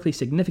historically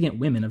significant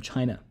women of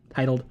China,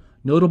 titled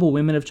Notable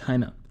Women of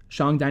China,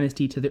 Shang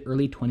Dynasty to the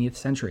Early 20th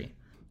Century.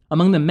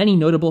 Among the many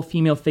notable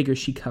female figures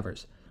she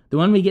covers, the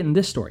one we get in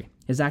this story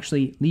is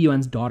actually Li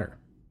Yuan's daughter,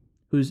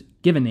 whose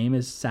given name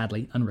is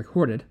sadly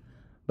unrecorded,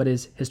 but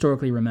is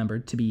historically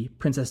remembered to be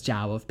Princess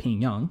Jiao of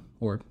Pingyang,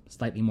 or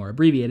slightly more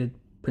abbreviated,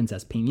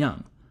 Princess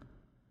Pingyang.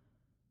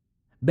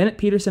 Bennett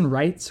Peterson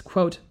writes,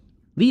 quote,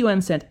 Li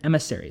Yuan sent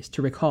emissaries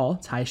to recall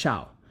Cai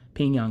Shao,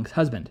 Pingyang's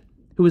husband,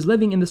 who was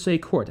living in the Sui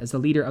court as the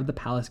leader of the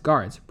palace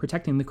guards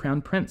protecting the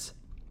crown prince.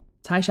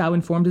 Cai Shao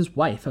informed his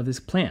wife of his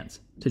plans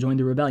to join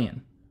the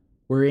rebellion,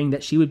 worrying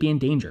that she would be in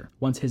danger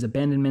once his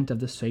abandonment of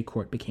the Sui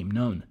court became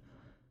known.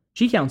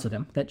 She counseled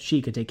him that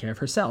she could take care of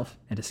herself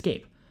and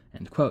escape,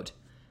 end quote.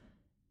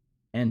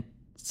 And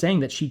saying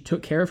that she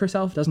took care of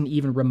herself doesn't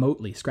even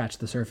remotely scratch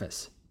the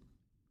surface.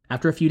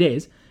 After a few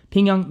days,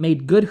 Pingyang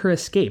made good her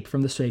escape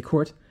from the Sui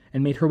court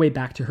and made her way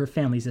back to her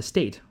family's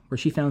estate, where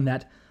she found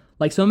that,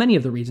 like so many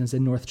of the regions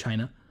in North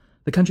China,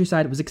 the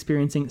countryside was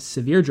experiencing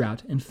severe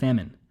drought and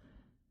famine.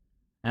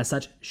 As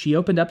such, she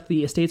opened up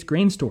the estate's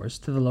grain stores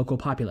to the local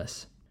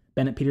populace.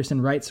 Bennett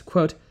Peterson writes,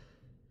 quote,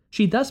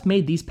 She thus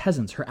made these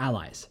peasants her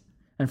allies,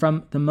 and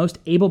from the most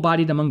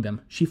able-bodied among them,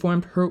 she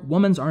formed her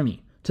woman's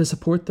army to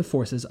support the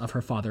forces of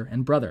her father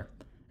and brother,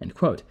 end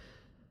quote.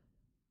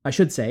 I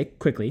should say,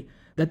 quickly,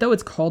 that though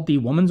it's called the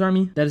woman's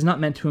army, that is not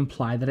meant to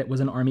imply that it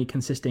was an army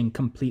consisting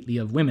completely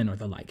of women or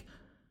the like.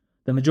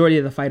 The majority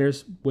of the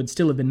fighters would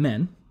still have been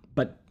men,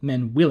 but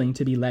men willing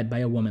to be led by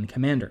a woman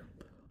commander,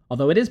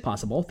 although it is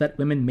possible that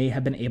women may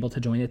have been able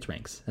to join its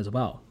ranks as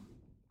well.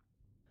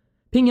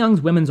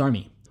 Pingyang's women's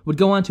army would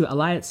go on to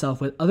ally itself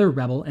with other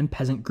rebel and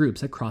peasant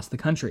groups across the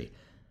country,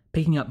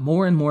 picking up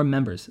more and more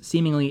members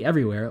seemingly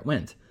everywhere it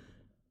went.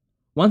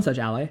 One such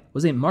ally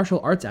was a martial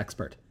arts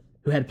expert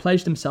who had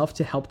pledged himself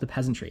to help the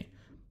peasantry,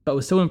 but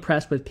was so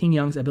impressed with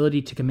Pingyang's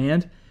ability to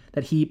command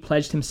that he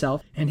pledged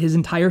himself and his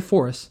entire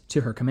force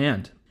to her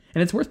command.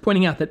 And it's worth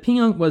pointing out that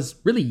Pingyang was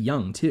really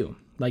young too,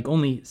 like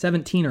only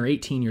 17 or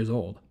 18 years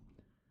old.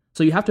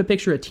 So you have to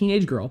picture a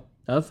teenage girl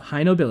of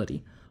high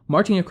nobility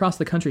marching across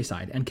the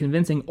countryside and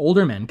convincing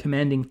older men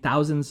commanding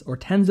thousands or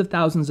tens of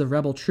thousands of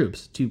rebel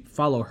troops to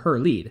follow her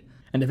lead,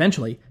 and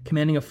eventually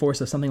commanding a force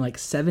of something like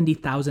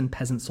 70,000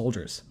 peasant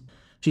soldiers.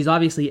 She's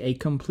obviously a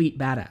complete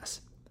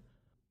badass.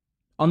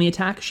 On the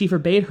attack, she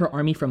forbade her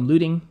army from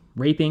looting,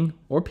 raping,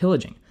 or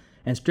pillaging,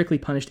 and strictly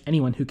punished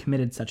anyone who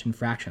committed such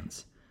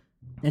infractions.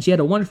 And she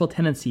had a wonderful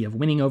tendency of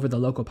winning over the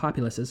local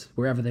populaces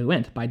wherever they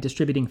went by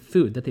distributing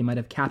food that they might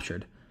have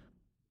captured.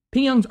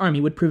 Pingyang's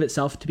army would prove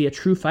itself to be a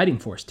true fighting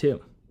force,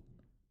 too.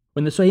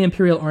 When the Sui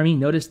Imperial Army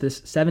noticed this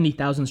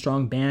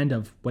 70,000-strong band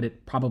of what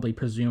it probably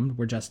presumed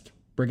were just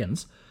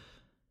brigands,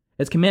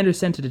 its commander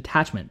sent a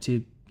detachment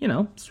to,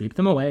 sweep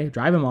them away,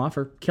 drive them off,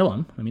 or kill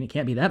them. I mean, it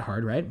can't be that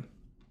hard, right?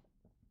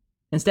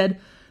 Instead,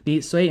 the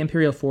Sui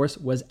Imperial force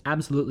was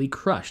absolutely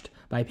crushed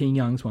by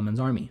Pingyang's women's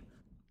army.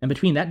 And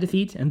between that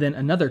defeat and then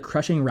another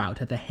crushing rout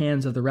at the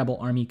hands of the rebel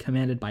army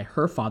commanded by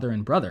her father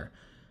and brother,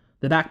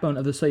 the backbone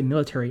of the Sui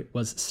military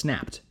was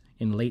snapped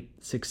in late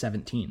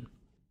 617.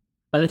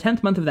 By the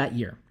 10th month of that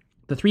year,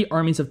 the three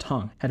armies of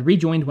Tang had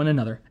rejoined one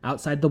another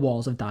outside the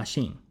walls of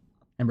Daxing,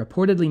 and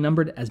reportedly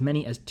numbered as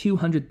many as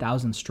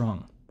 200,000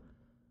 strong.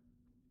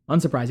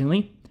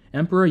 Unsurprisingly,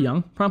 Emperor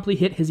Yang promptly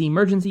hit his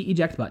emergency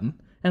eject button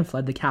and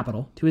fled the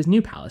capital to his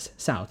new palace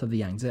south of the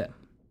Yangtze.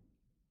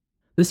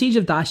 The siege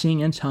of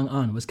Daxing and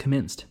Chang'an was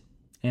commenced,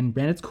 and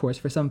ran its course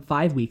for some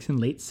 5 weeks in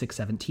late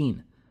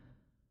 617.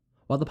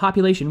 While the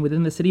population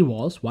within the city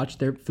walls watched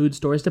their food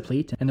stores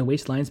deplete and the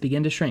waistlines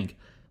begin to shrink,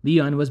 Li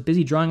Yuan was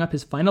busy drawing up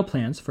his final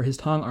plans for his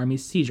Tang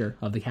army's seizure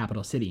of the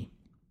capital city.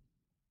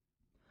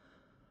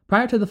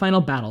 Prior to the final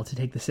battle to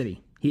take the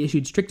city, he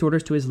issued strict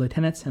orders to his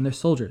lieutenants and their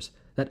soldiers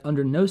that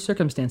under no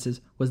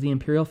circumstances was the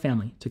imperial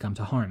family to come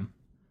to harm.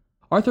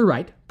 Arthur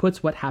Wright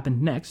puts what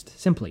happened next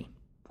simply,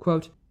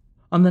 quote,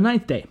 "On the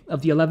 9th day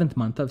of the 11th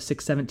month of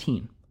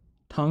 617,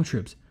 Tang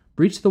troops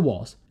breached the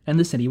walls and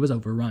the city was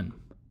overrun.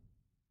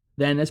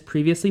 Then, as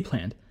previously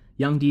planned,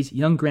 Yang Di's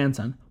young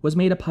grandson was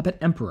made a puppet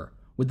emperor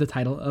with the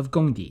title of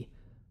Gongdi,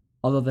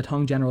 although the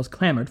Tang generals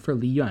clamored for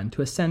Li Yuan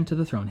to ascend to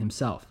the throne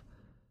himself.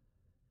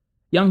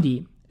 Yang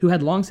Di, who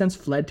had long since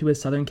fled to his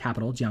southern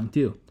capital,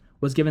 Jiangdu,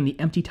 was given the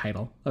empty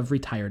title of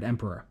retired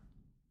emperor."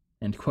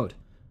 End quote.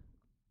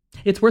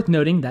 It's worth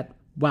noting that,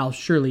 while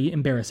surely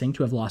embarrassing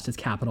to have lost its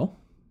capital,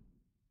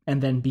 and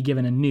then be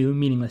given a new,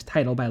 meaningless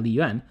title by Li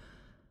Yuan,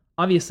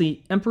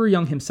 obviously Emperor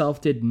Yang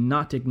himself did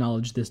not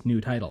acknowledge this new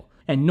title,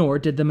 and nor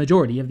did the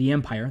majority of the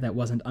empire that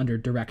wasn't under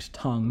direct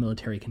Tang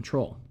military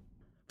control.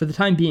 For the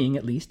time being,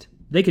 at least,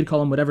 they could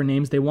call him whatever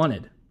names they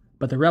wanted,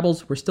 but the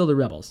rebels were still the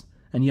rebels,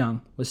 and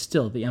Yang was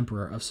still the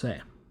emperor of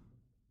Sui.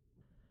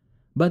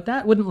 But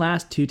that wouldn't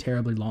last too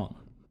terribly long.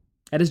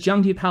 At his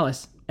Jiangdi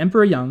palace,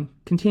 Emperor Yang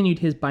continued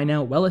his by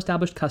now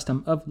well-established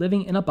custom of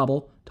living in a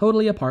bubble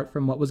totally apart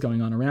from what was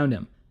going on around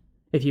him.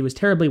 If he was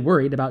terribly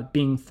worried about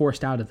being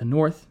forced out of the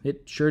north,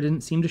 it sure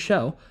didn't seem to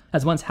show,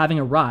 as once having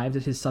arrived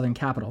at his southern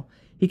capital,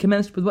 he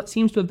commenced with what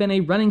seems to have been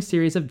a running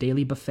series of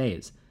daily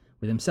buffets,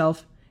 with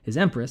himself, his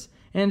empress,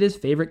 and his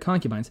favorite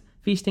concubines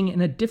feasting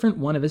in a different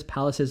one of his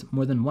palace's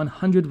more than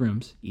 100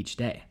 rooms each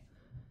day.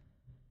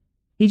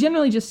 He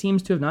generally just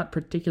seems to have not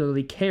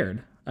particularly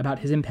cared about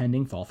his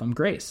impending fall from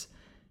grace,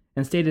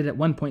 and stated at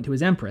one point to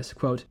his empress,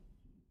 quote,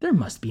 "There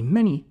must be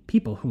many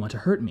people who want to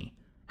hurt me.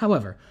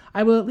 However,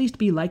 I will at least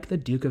be like the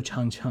Duke of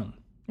Changcheng,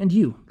 and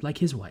you like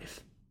his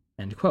wife."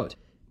 End quote.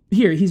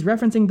 Here, he's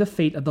referencing the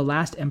fate of the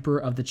last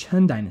emperor of the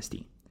Chen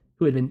dynasty,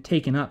 who had been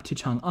taken up to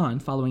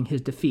Chang'an following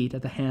his defeat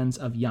at the hands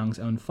of Yang's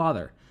own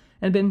father,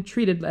 and been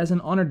treated as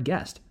an honored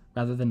guest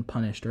rather than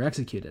punished or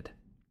executed.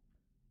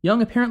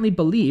 Yang apparently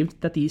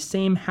believed that the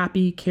same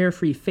happy,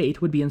 carefree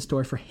fate would be in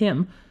store for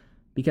him,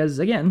 because,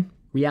 again,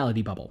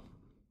 reality bubble.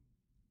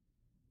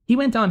 He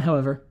went on,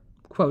 however,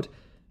 quote,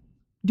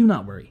 "Do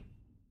not worry.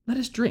 Let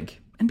us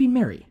drink and be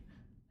merry."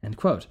 End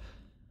quote.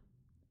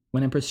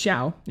 When Empress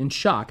Xiao, in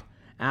shock,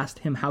 asked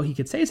him how he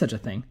could say such a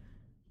thing,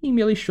 he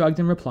merely shrugged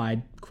and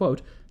replied,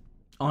 quote,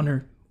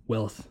 "Honor,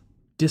 wealth,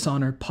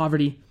 dishonor,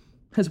 poverty,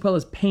 as well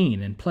as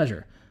pain and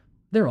pleasure,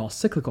 they're all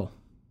cyclical.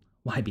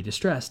 Why be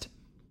distressed?"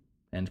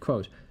 End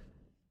quote.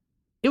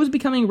 It was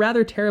becoming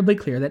rather terribly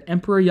clear that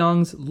Emperor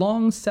Yang's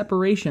long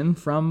separation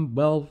from,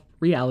 well,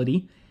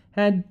 reality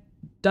had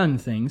done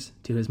things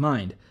to his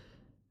mind,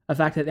 a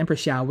fact that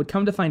Empress Xiao would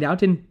come to find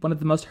out in one of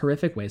the most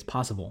horrific ways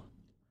possible.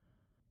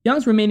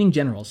 Yang's remaining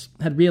generals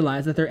had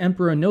realized that their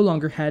emperor no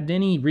longer had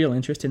any real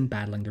interest in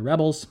battling the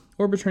rebels,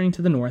 or returning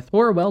to the north,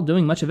 or, well,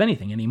 doing much of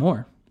anything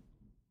anymore,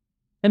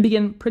 and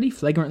began pretty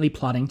flagrantly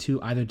plotting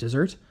to either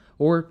desert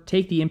or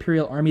take the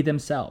imperial army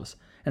themselves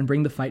and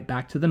bring the fight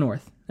back to the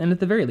north, and at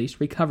the very least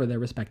recover their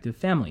respective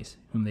families,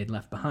 whom they'd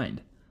left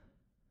behind.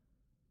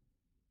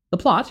 The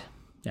plot,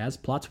 as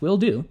plots will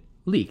do,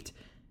 leaked,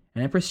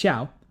 and Empress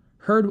Xiao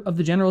heard of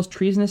the general's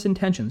treasonous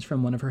intentions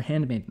from one of her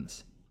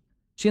handmaidens.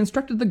 She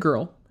instructed the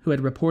girl, who had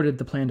reported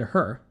the plan to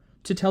her,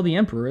 to tell the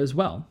emperor as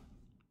well,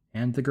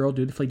 and the girl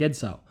dutifully did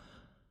so.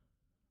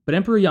 But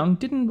Emperor Yang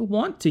didn't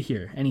want to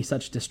hear any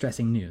such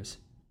distressing news,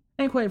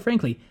 and quite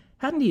frankly,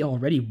 hadn't he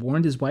already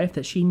warned his wife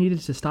that she needed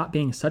to stop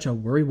being such a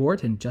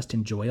worrywart and just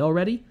enjoy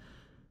already?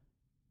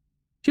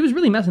 She was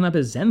really messing up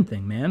his Zen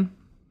thing, man.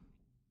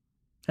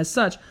 As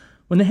such,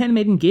 when the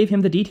handmaiden gave him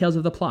the details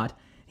of the plot,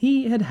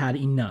 he had had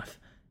enough,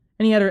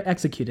 and he had her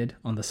executed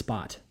on the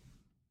spot.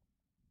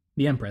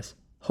 The empress,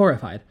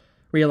 horrified,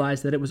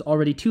 realized that it was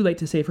already too late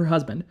to save her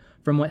husband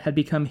from what had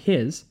become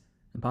his,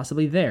 and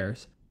possibly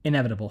theirs,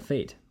 inevitable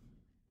fate.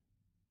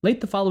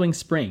 Late the following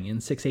spring, in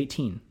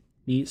 618,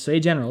 the Sui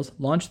generals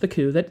launched the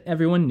coup that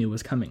everyone knew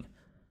was coming.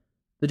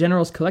 The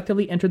generals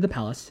collectively entered the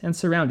palace and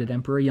surrounded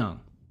Emperor Yang,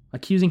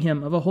 accusing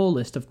him of a whole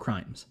list of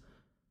crimes.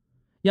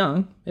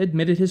 Yang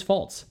admitted his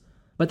faults,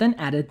 but then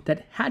added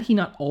that had he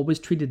not always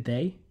treated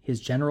they, his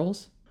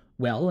generals,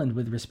 well and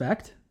with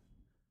respect?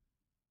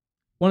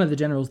 One of the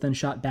generals then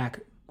shot back,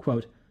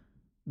 quote,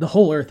 "The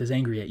whole earth is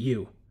angry at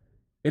you.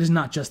 It is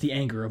not just the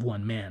anger of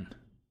one man."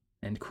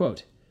 End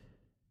quote.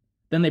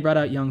 Then they brought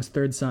out Yang's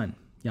third son,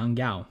 Yang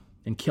Gao,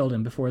 and killed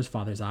him before his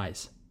father's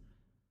eyes.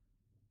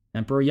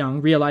 Emperor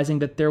Yang, realizing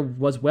that there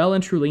was well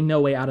and truly no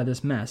way out of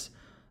this mess,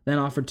 then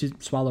offered to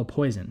swallow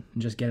poison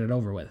and just get it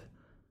over with.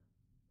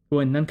 But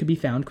when none could be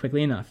found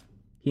quickly enough,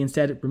 he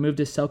instead removed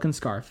his silken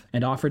scarf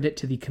and offered it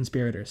to the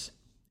conspirators,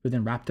 who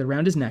then wrapped it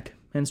around his neck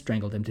and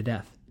strangled him to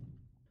death.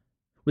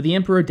 With the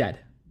emperor dead,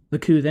 the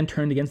coup then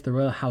turned against the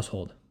royal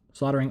household,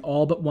 slaughtering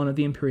all but one of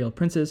the imperial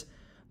princes,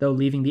 though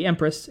leaving the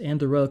empress and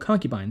the royal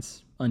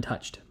concubines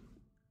untouched.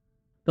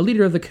 The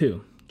leader of the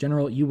coup,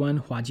 General Yuan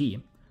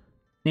Huaji,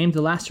 named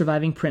the last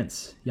surviving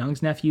prince,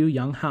 Yang's nephew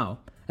Yang Hao,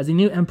 as the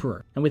new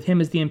emperor, and with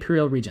him as the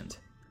imperial regent.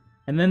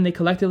 And then they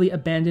collectively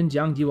abandoned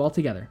Jiangdiu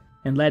altogether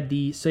and led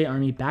the Sui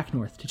army back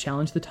north to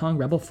challenge the Tang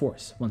rebel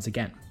force once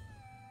again.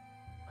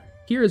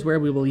 Here is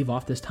where we will leave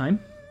off this time.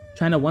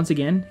 China once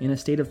again in a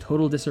state of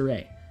total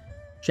disarray,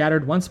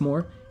 shattered once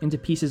more into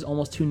pieces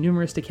almost too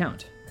numerous to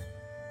count.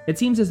 It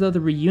seems as though the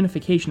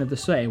reunification of the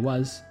Sui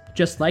was,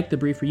 just like the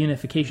brief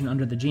reunification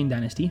under the Jin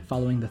dynasty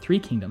following the Three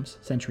Kingdoms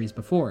centuries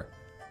before,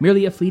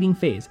 merely a fleeting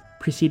phase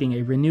preceding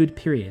a renewed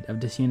period of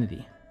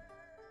disunity.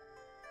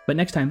 But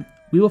next time,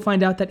 we will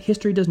find out that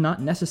history does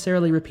not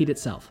necessarily repeat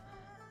itself.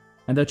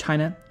 And though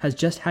China has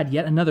just had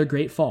yet another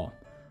great fall,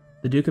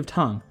 the Duke of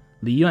Tang,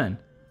 Li Yuan,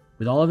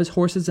 with all of his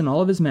horses and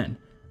all of his men,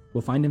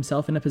 will find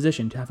himself in a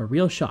position to have a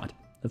real shot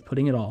of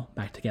putting it all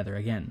back together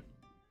again.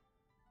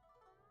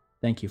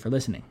 Thank you for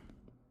listening.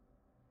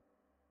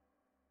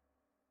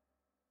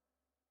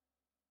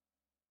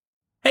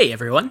 Hey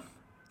everyone,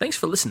 thanks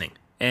for listening,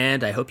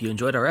 and I hope you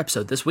enjoyed our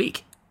episode this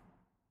week.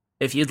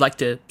 If you'd like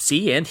to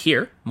see and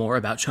hear more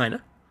about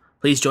China,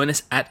 please join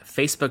us at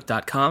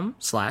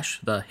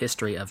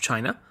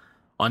facebook.com/thehistoryofchina,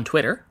 on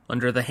Twitter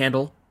under the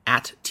handle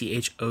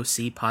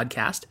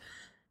 @THOC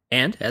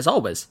and, as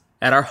always,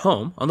 at our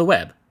home on the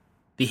web,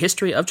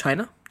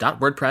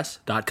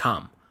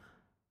 thehistoryofchina.wordpress.com.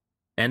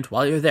 And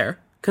while you're there,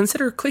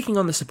 consider clicking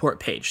on the support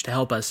page to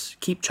help us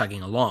keep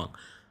chugging along.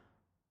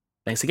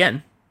 Thanks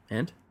again,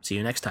 and see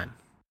you next time.